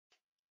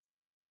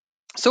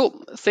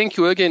So thank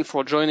you again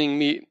for joining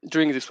me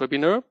during this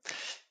webinar.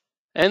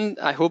 And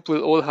I hope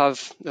we'll all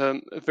have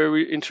a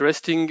very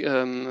interesting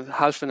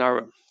half an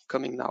hour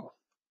coming now.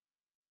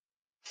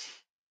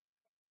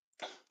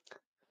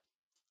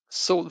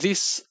 So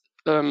this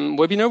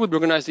webinar will be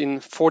organized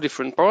in 4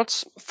 different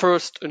parts.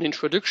 First, an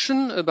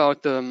introduction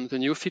about the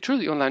new feature,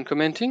 the online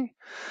commenting.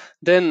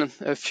 Then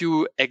a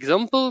few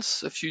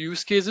examples, a few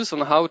use cases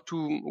on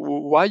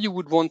why you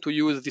would want to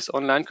use this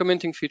online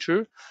commenting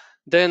feature.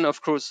 Then,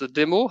 of course, a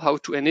demo, how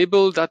to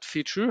enable that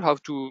feature, how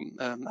to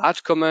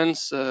add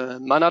comments,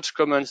 manage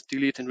comments,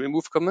 delete and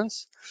remove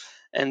comments.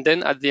 And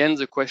then at the end,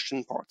 the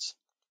question parts.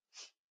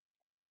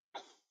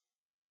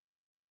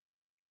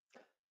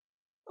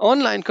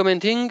 Online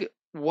commenting,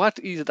 what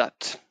is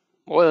that?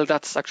 Well,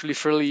 that's actually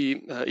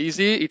fairly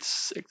easy.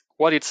 It's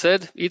what it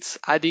said. It's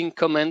adding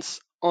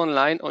comments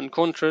online on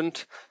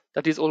content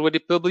that is already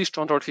published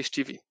on Dartfish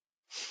TV.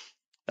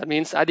 That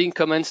means adding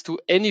comments to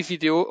any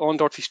video on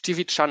Dartfish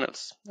TV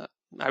channels.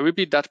 I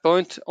repeat that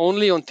point,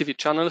 only on TV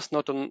channels,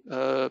 not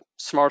on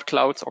smart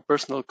clouds or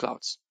personal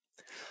clouds.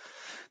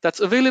 That's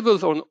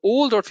available on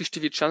all Dartfish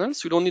TV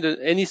channels. You don't need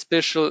any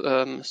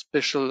special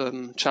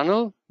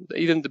channel.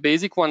 Even the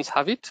basic ones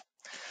have it.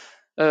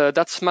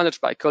 That's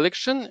managed by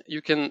collection.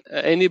 You can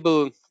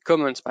enable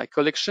comments by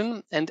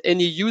collection, and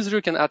any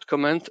user can add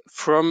comment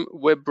from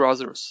web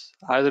browsers,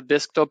 either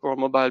desktop or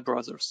mobile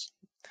browsers.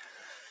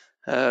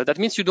 That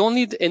means you don't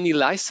need any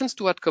license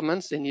to add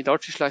comments, any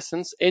Dartfish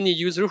license. Any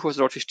user who has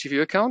a Dartfish TV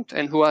account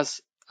and who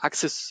has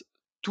access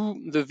to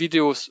the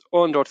videos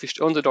on the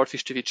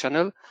Dartfish TV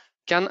channel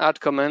can add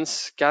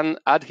comments, can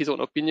add his own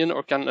opinion,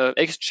 or can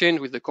exchange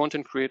with the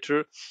content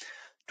creator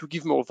to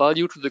give more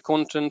value to the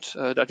content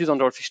that is on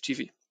Dartfish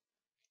TV.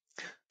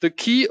 The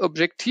key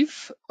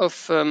objective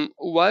of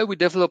why we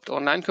developed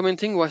online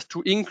commenting was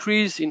to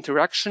increase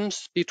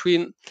interactions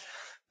between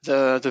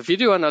the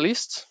video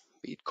analysts,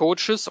 be it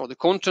coaches or the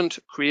content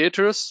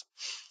creators,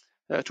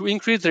 to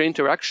increase their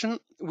interaction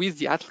with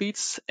the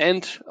athletes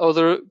and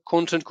other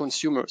content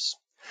consumers.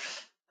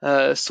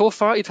 So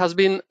far, it has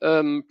been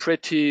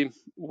pretty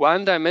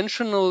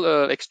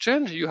one-dimensional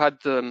exchange. You had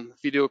the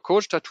video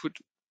coach that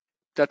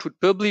would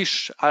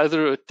publish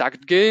either a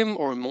tagged game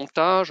or a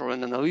montage or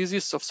an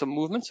analysis of some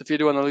movements, a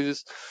video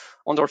analysis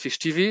on Dartfish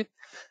TV.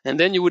 And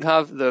then you would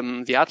have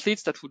the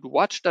athletes that would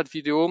watch that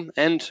video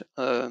and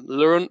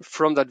learn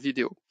from that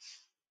video.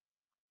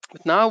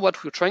 But now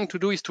what we're trying to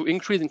do is to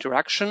increase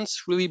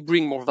interactions, really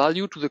bring more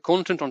value to the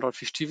content on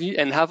Dartfish TV,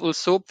 and have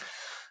also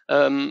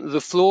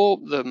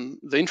the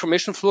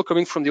information flow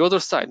coming from the other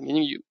side,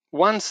 meaning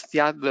once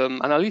the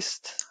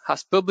analyst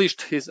has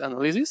published his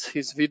analysis,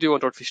 his video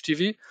on Dartfish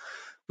TV,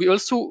 we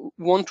also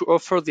want to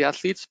offer the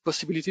athletes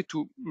possibility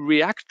to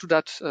react to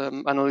that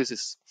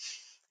analysis.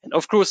 And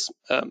of course,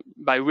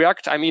 by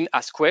react, I mean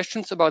ask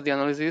questions about the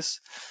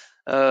analysis,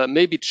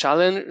 maybe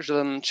challenge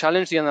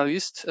the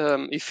analyst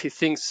if he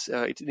thinks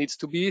it needs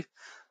to be,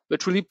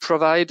 but really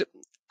provide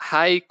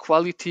high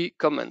quality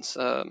comments.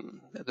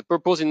 The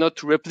purpose is not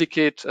to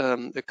replicate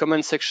the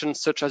comment section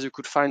such as you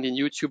could find in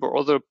YouTube or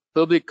other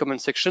public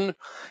comment section.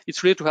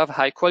 It's really to have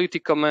high quality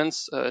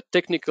comments,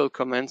 technical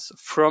comments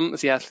from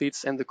the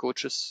athletes and the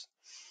coaches.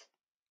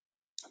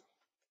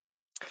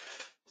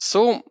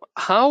 So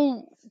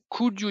how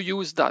could you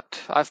use that?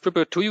 I've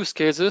prepared 2 use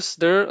cases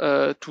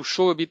there to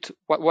show a bit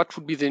what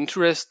would be the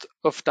interest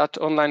of that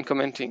online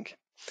commenting.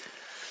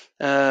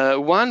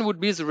 One would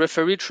be the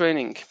referee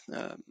training.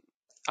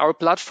 Our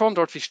platform,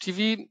 Dartfish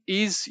TV,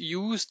 is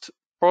used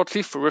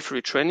partly for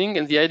referee training,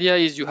 and the idea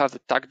is you have a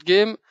tagged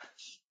game.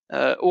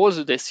 All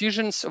the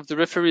decisions of the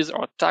referees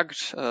are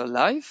tagged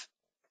live.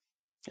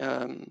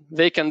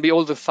 They can be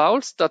all the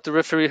fouls that the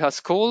referee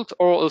has called,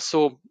 or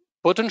also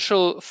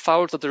potential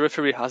fouls that the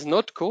referee has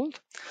not called.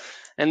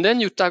 And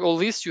then you tag all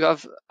this. You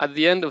have at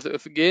the end of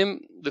the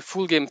game, the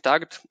full game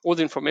tagged, all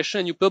the information,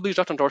 and you publish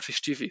that on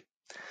Dartfish TV.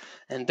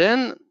 And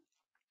then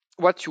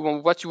what you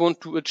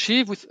want to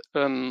achieve with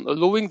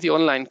allowing the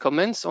online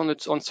comments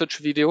on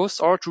such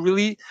videos are to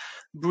really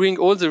bring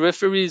all the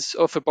referees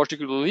of a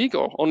particular league,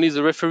 or only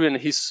the referee and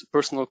his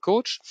personal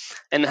coach,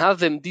 and have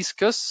them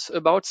discuss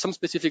about some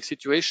specific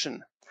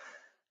situation.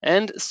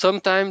 And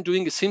sometimes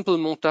doing a simple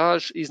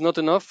montage is not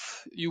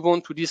enough. You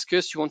want to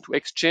discuss, you want to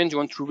exchange, you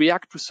want to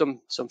react to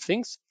some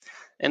things,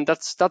 and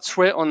that's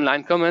where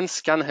online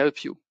comments can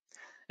help you.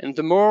 And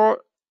the more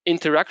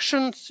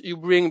interactions you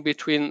bring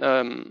between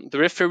the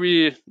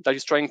referee that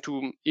is trying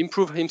to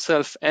improve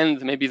himself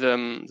and maybe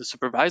the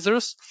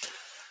supervisors,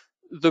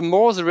 the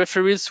more the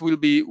referees will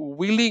be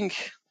willing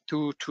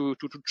to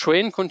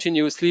train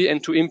continuously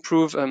and to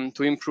improve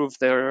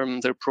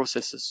their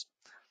processes.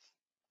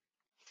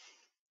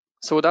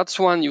 So that's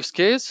one use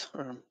case,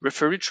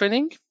 referee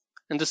training.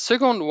 And the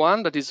second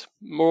one that is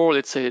more,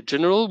 let's say,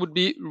 general would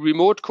be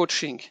remote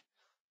coaching.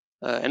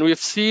 And we have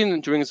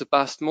seen during the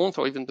past month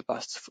or even the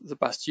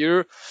past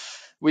year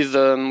with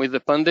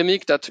the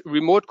pandemic that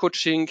remote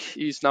coaching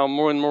is now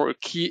more and more a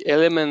key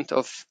element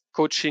of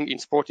coaching in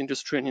sport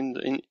industry and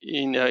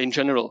in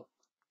general.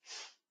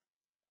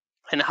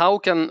 And how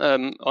can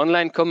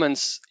online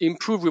comments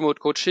improve remote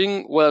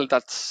coaching? Well,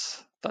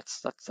 that's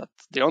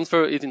the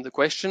answer is in the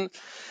question.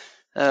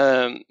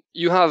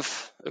 You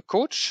have a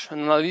coach,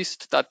 an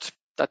analyst that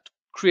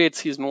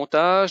creates his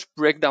montage,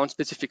 break down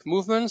specific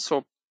movements,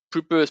 or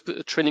prepare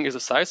training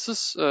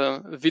exercises,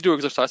 video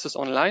exercises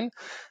online,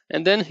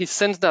 and then he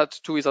sends that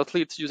to his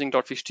athletes using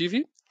Dartfish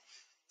TV.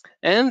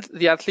 And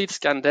the athletes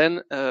can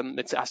then,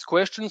 let's say, ask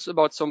questions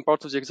about some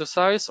part of the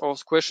exercise or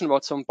question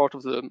about some part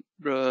of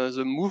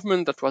the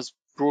movement that was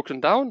broken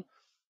down.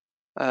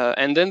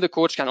 And then the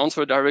coach can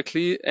answer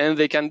directly, and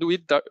they can do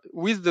it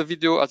with the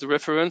video as a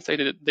reference.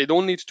 They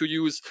don't need to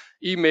use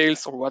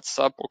emails or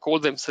WhatsApp or call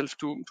themselves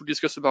to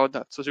discuss about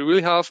that. So they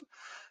really have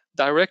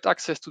direct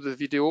access to the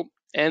video,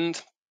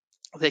 and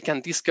they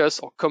can discuss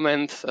or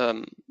comment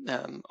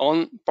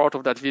on part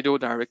of that video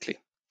directly.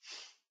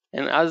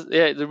 And as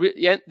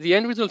the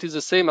end result is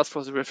the same as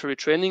for the referee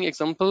training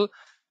example.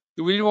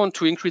 You really want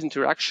to increase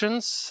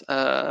interactions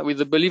with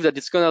the belief that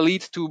it's going to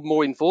lead to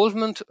more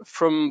involvement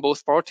from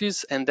both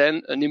parties and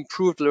then an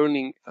improved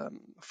learning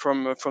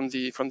from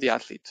the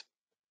athlete.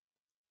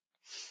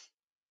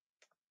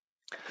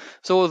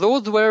 So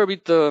those were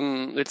with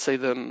let's say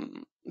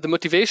the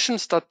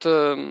motivations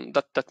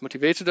that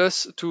motivated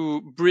us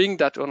to bring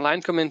that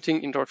online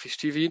commenting in Dartfish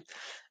TV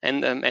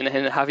and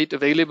have it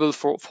available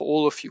for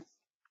all of you.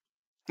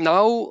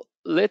 Now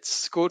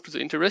let's go to the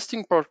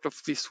interesting part of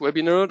this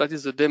webinar, that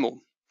is the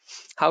demo.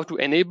 How to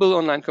enable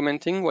online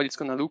commenting, what it's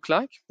going to look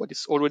like, what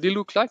it's already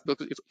look like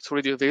because it's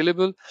already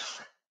available,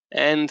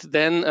 and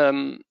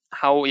then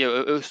how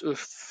a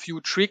few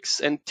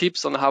tricks and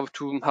tips on how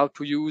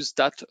to use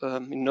that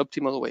in an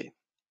optimal way.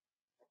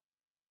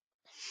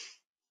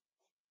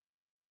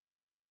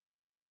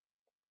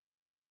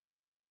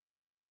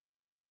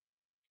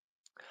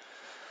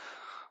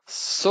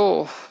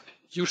 So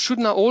you should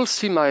now all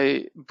see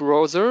my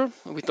browser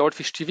with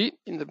Dartfish TV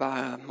in the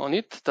on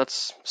it.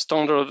 That's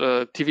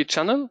standard TV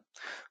channel,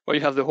 where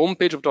you have the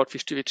homepage of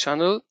Dartfish TV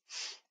channel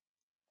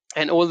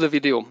and all the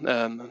video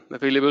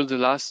available.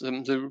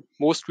 The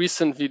most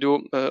recent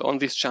video on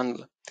this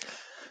channel.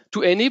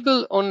 To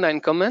enable online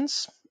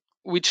comments,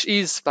 which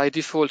is by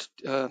default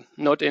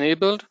not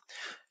enabled,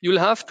 you'll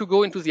have to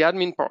go into the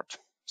admin part.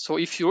 So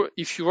if you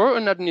are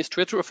an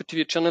administrator of a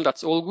TV channel,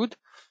 that's all good.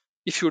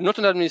 If you're not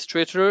an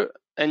administrator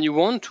and you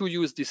want to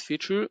use this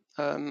feature,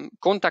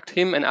 contact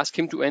him and ask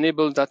him to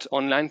enable that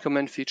online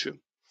comment feature.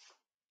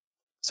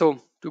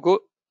 So to go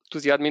to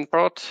the admin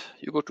part,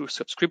 you go to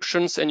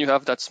subscriptions and you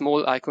have that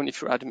small icon if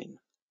you're admin.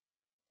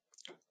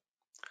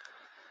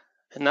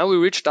 And now we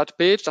reach that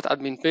page, that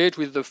admin page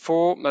with the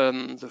four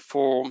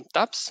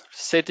tabs: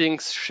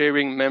 settings,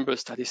 sharing, member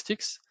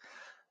statistics.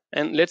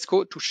 And let's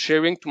go to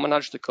sharing to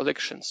manage the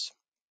collections.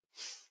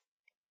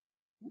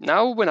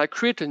 Now, when I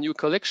create a new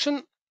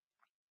collection,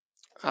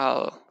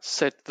 I'll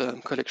set the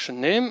collection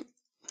name.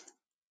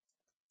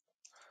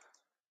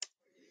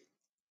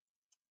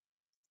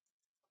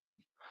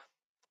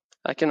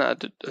 I can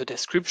add a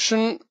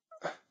description.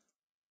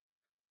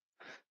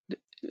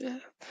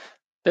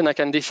 Then I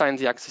can define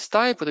the access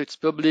type, whether it's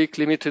public,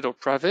 limited, or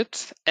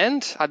private.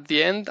 And at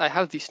the end, I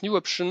have this new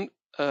option,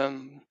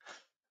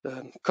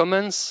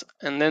 comments,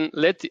 and then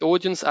let the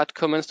audience add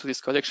comments to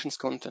this collection's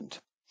content.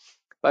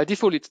 By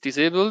default, it's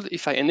disabled.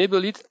 If I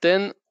enable it,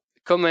 then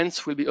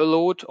comments will be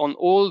allowed on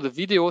all the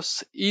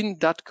videos in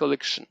that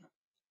collection.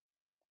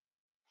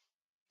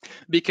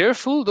 Be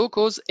careful though,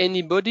 because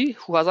anybody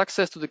who has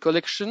access to the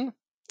collection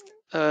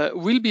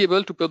will be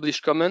able to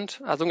publish comment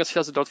as long as he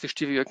has a Dartfish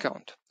TV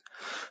account.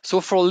 So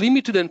for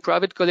limited and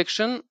private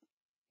collection,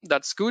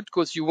 that's good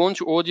because you want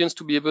your audience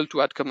to be able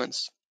to add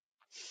comments.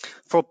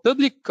 For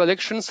public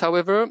collections,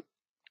 however,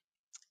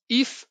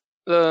 if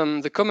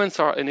the comments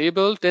are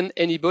enabled, then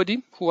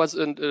anybody who has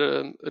a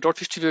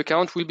Dartfish TV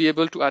account will be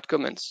able to add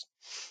comments.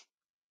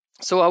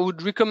 So I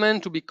would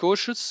recommend to be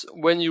cautious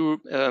when you're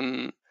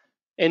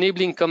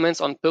enabling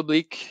comments on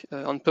public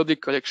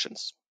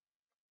collections.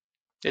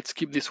 Let's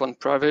keep this one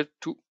private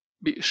to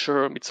be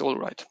sure it's all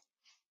right.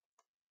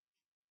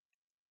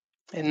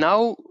 And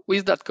now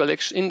with that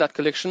collection, in that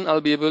collection,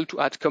 I'll be able to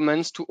add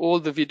comments to all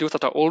the videos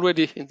that are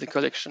already in the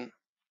collection.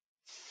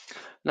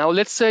 Now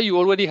let's say you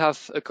already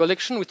have a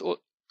collection with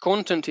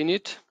content in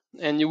it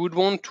and you would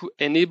want to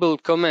enable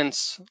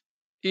comments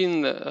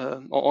in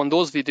on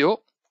those videos.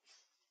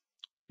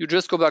 You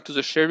just go back to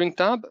the sharing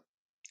tab,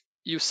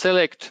 you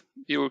select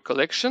your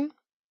collection.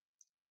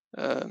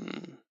 Where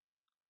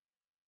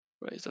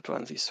is that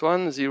one? This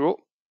one, 0.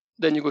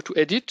 Then you go to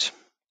edit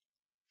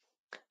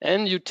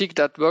and you tick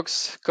that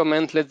box,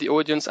 comment, let the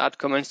audience add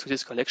comments to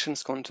this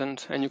collection's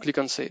content, and you click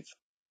on save.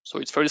 So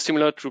it's very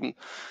similar to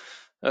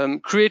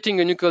creating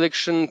a new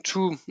collection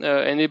to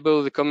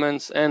enable the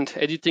comments, and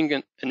editing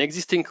an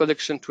existing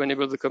collection to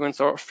enable the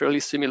comments are fairly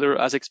similar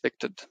as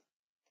expected.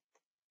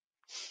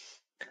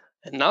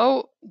 And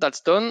now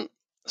that's done.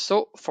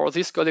 So for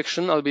this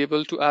collection, I'll be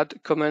able to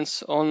add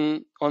comments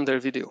on their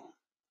video.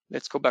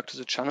 Let's go back to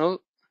the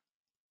channel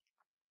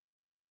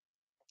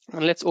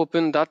and let's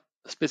open that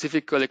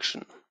specific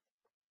collection.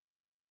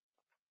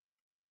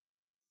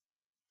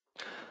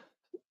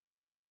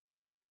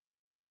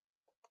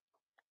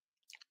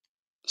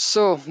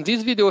 So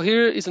this video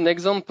here is an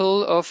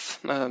example of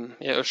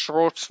a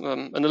short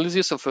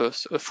analysis of a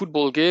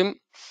football game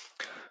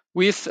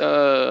with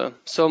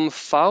some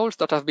fouls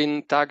that have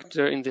been tagged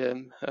there in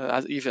the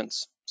as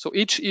events. So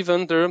each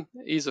event there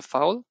is a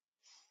foul.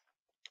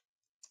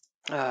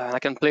 I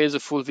can play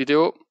the full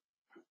video.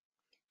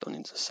 Don't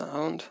need the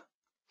sound.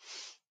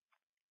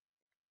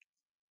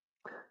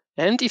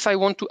 And if I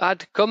want to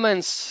add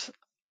comments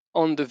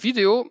on the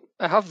video,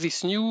 I have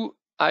this new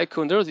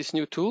icon there, this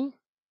new tool,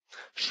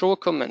 show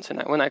comments.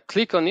 And when I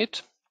click on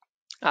it,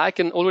 I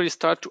can already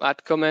start to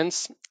add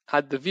comments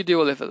at the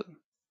video level.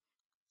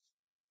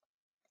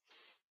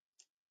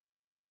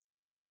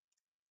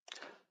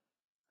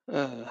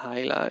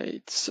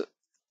 Highlights.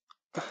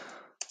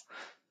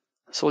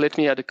 So let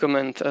me add a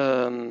comment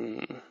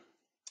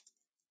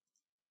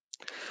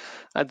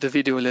at the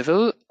video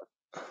level.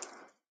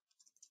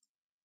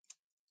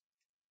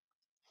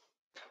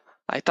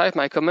 I type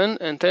my comment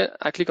and then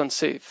I click on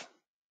save.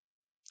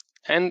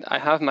 And I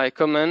have my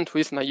comment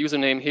with my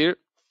username here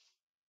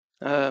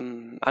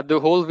at the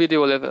whole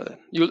video level.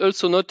 You'll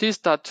also notice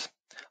that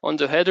on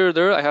the header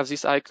there, I have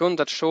this icon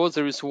that shows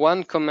there is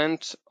one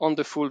comment on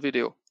the full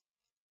video.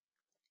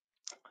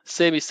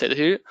 Same is said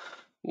here,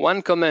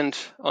 one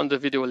comment on the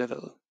video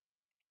level.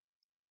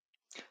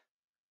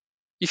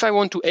 If I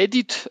want to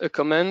edit a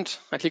comment,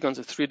 I click on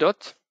the three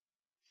dots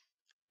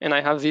and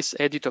I have this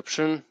edit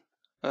option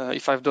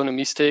if I've done a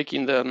mistake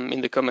in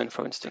the comment,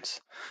 for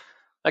instance.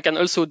 I can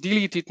also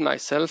delete it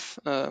myself,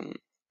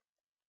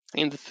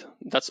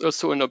 that's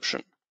also an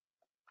option.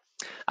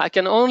 I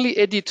can only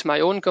edit my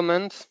own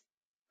comment.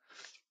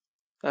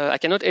 I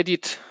cannot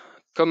edit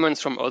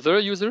comments from other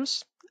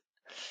users.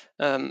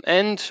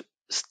 And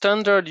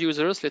standard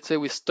users, let's say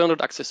with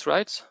standard access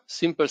rights,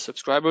 simple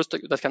subscribers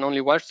that can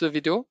only watch the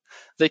video,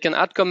 they can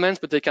add comments,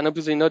 but they can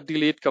obviously not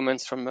delete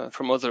comments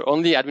from other.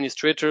 Only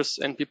administrators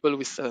and people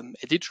with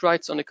edit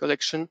rights on a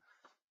collection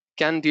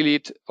can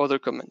delete other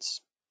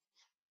comments.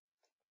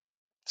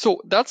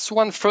 So that's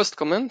one first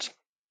comment,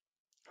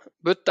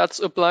 but that's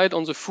applied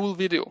on the full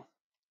video.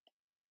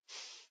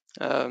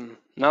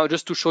 Now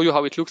just to show you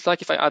how it looks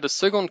like, if I add a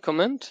second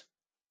comment,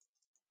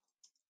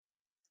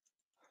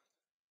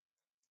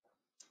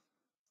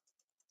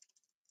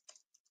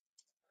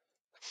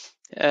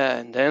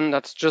 and then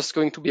that's just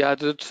going to be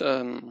added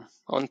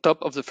on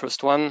top of the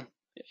first one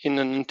in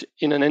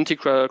an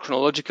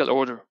anti-chronological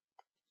order.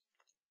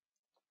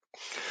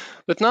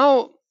 But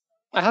now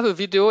I have a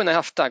video and I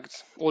have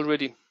tags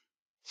already.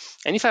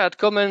 And if I add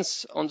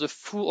comments on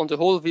the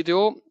whole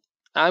video,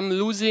 I'm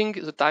losing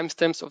the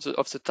timestamps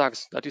of the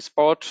tags. That is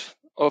part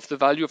of the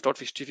value of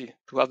Dartfish TV,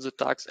 to have the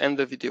tags and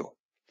the video.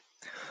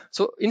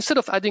 So instead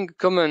of adding a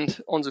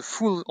comment on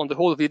the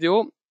whole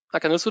video, I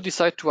can also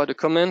decide to add a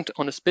comment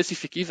on a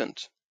specific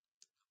event,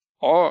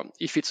 or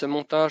if it's a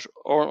montage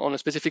or on a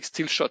specific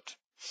still shot.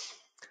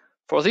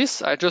 For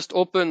this, I just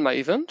open my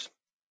event.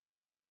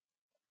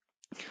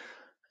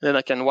 Then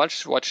I can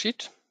watch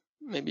it.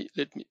 Maybe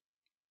let me.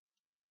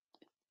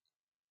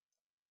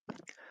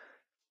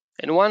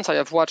 And once I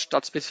have watched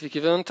that specific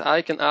event,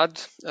 I can add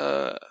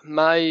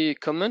my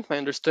comment, my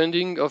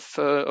understanding of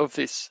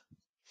this.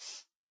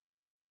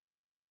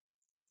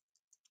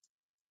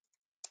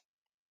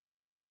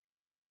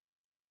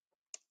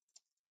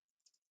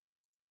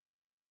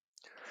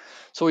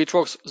 So it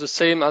works the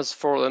same as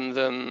for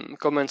the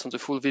comments on the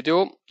full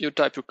video. You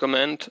type your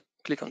comment,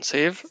 click on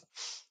save,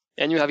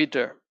 and you have it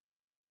there.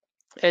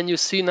 And you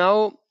see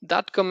now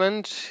that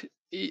comment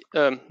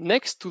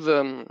next to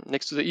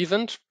the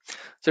event,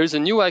 there is a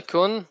new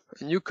icon,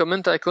 a new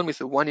comment icon with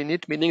a 1 in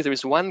it, meaning there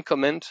is one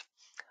comment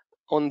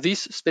on this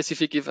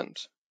specific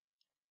event.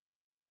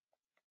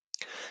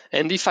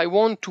 And if I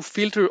want to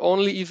filter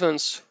only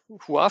events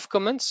who have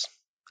comments,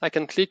 I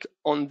can click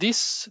on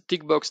this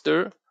tick box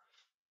there,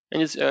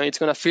 and it's going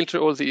to filter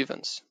all the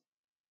events.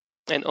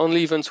 And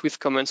only events with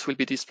comments will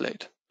be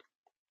displayed.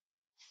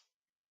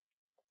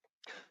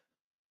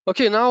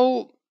 Okay,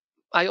 now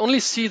I only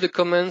see the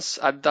comments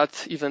at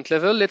that event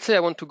level. Let's say I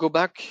want to go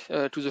back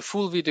to the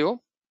full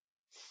video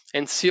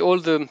and see all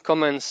the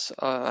comments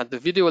at the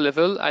video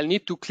level. I'll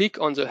need to click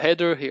on the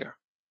header here,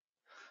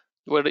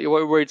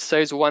 where it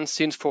says one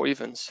scene for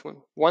events.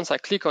 Once I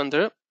click on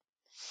there,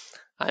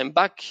 I'm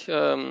back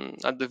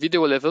at the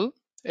video level,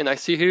 and I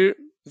see here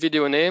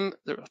video name.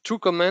 There are 2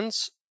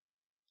 comments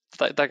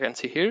that I can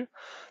see here,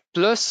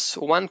 plus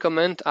 1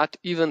 comment at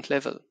event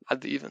level,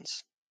 at the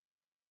events.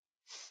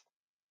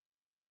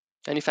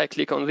 And if I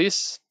click on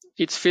this,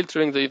 it's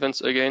filtering the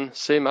events again,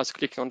 same as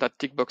clicking on that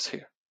tick box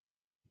here.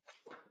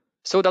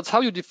 So that's how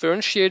you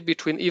differentiate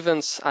between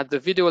events at the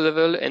video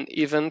level and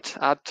event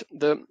at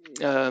the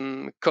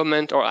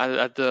comment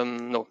at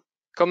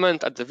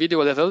the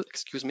video level,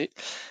 excuse me,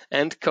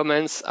 and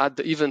comments at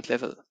the event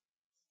level.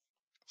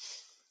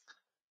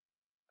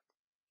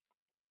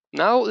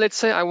 Now, let's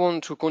say I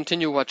want to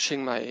continue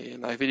watching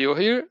my video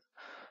here,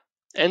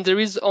 and there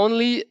is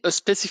only a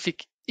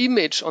specific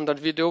image on that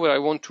video where I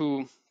want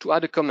to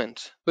add a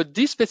comment. But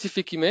this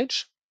specific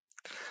image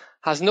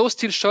has no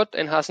still shot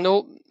and has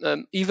no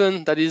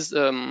event that is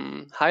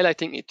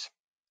highlighting it.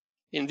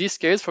 In this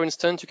case, for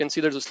instance, you can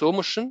see there's a slow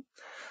motion,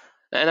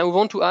 and I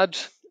want to add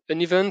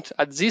an event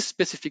at this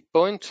specific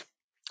point,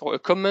 or a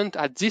comment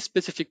at this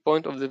specific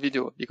point of the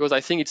video, because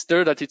I think it's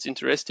there that it's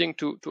interesting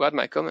to add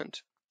my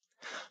comment.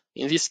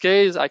 In this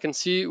case, I can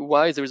see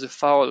why there is a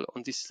foul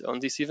on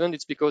this event.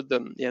 It's because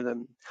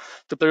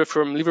the player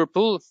from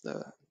Liverpool,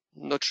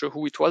 not sure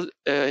who it was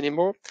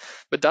anymore,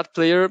 but that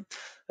player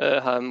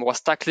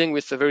was tackling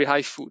with a very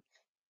high foot.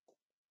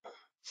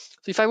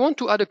 So if I want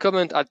to add a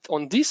comment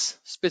on this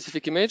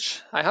specific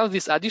image, I have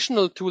this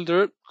additional tool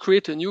there,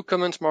 create a new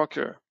comment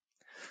marker.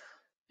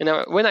 And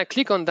now when I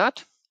click on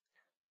that,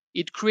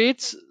 it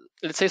creates,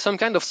 let's say, some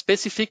kind of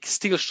specific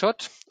still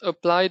shot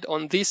applied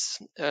on this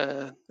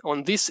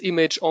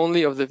image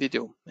only of the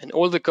video, and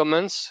all the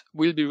comments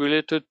will be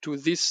related to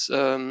this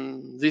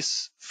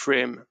this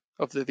frame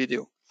of the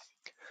video.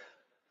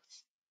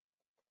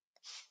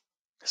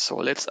 So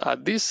let's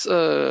add this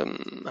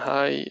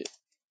high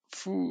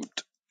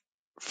foot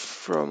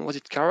from, was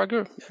it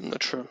Carragher? I'm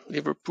not sure.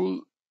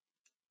 Liverpool.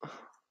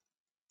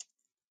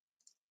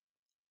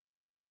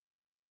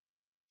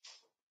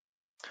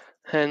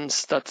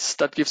 Hence,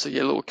 that gives a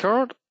yellow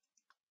card.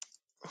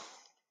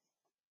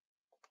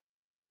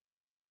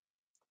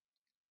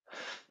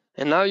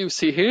 And now you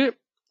see here,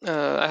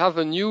 I have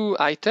a new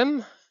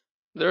item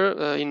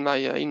there in my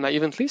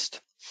event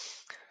list.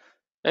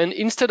 And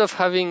instead of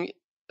having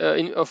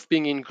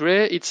being in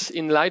gray, it's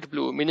in light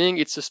blue, meaning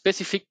it's a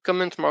specific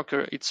comment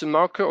marker. It's a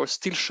marker or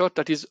still shot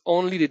that is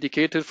only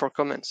dedicated for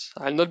comments.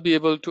 I'll not be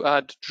able to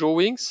add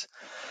drawings.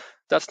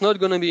 That's not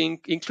going to be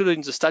included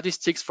in the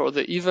statistics for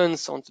the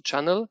events on the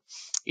channel.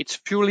 It's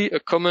purely a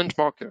comment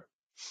marker.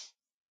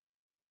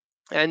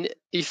 And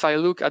if I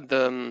look at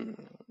the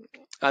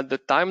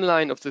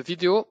timeline of the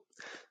video,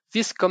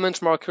 this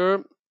comment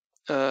marker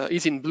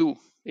is in blue.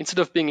 Instead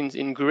of being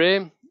in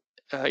gray,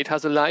 it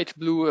has a light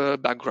blue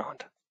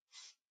background.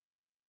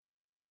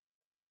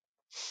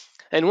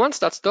 And once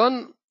that's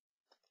done,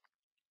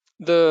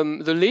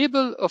 the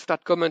label of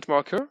that comment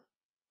marker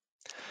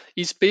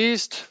is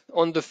based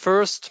on the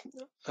first,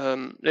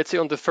 let's say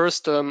on the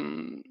first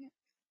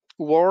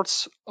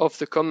words of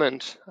the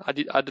comment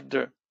added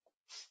there.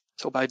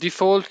 So by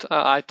default,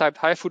 I typed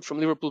high foot from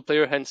Liverpool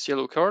player, hence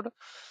yellow card,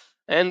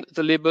 and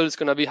the label is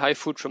going to be high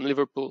foot from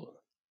Liverpool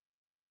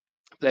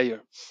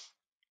player.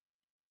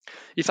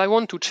 If I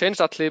want to change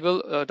that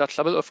label,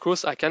 of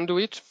course, I can do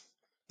it.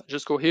 I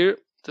just go here,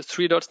 the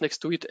three dots next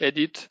to it,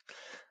 edit,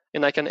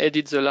 and I can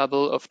edit the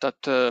label of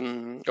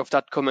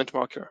that comment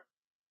marker.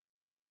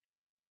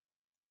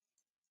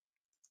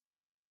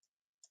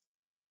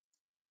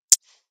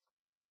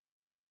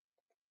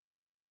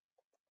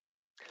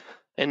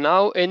 And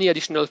now any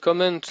additional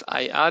comment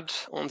I add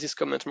on this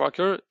comment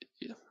marker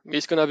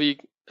is going to be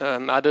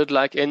added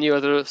like any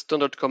other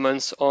standard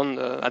comments on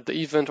at the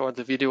event or at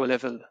the video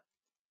level.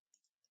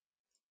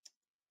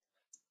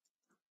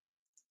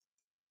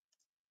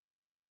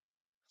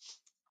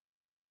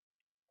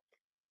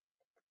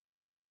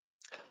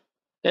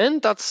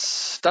 And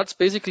that's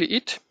basically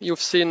it. You've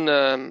seen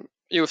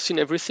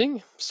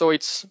everything. So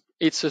it's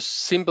a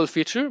simple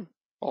feature,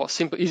 or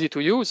simple, easy to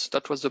use.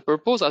 That was the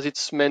purpose, as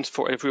it's meant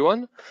for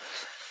everyone.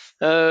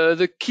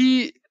 The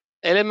key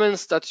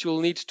elements that you'll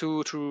need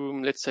to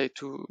let's say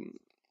to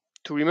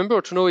remember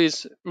or to know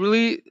is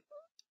really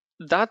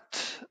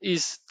that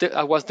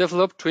was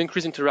developed to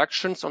increase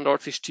interactions on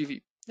Dartfish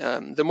TV.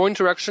 The more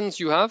interactions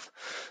you have,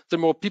 the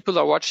more people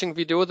are watching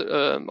video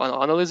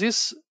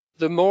analysis,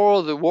 the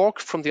more the work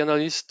from the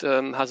analyst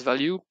has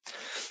value,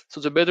 so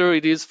the better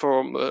it is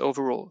for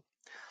overall.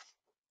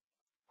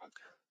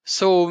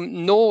 So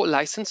no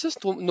licenses,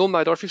 no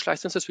My Dartfish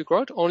licenses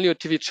required, only a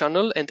TV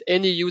channel, and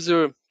any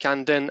user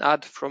can then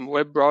add from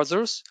web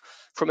browsers,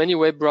 from any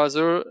web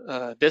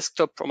browser,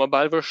 desktop or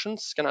mobile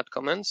versions can add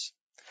comments.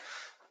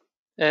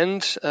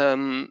 And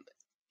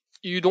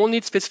you don't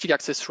need specific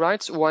access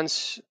rights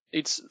once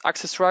its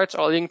access rights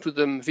are linked to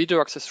the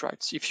video access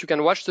rights. If you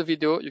can watch the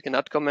video, you can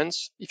add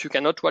comments. If you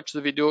cannot watch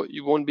the video,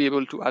 you won't be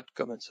able to add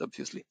comments,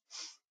 obviously.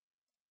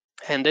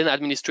 And then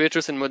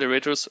administrators and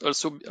moderators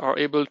also are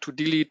able to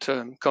delete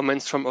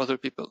comments from other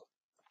people.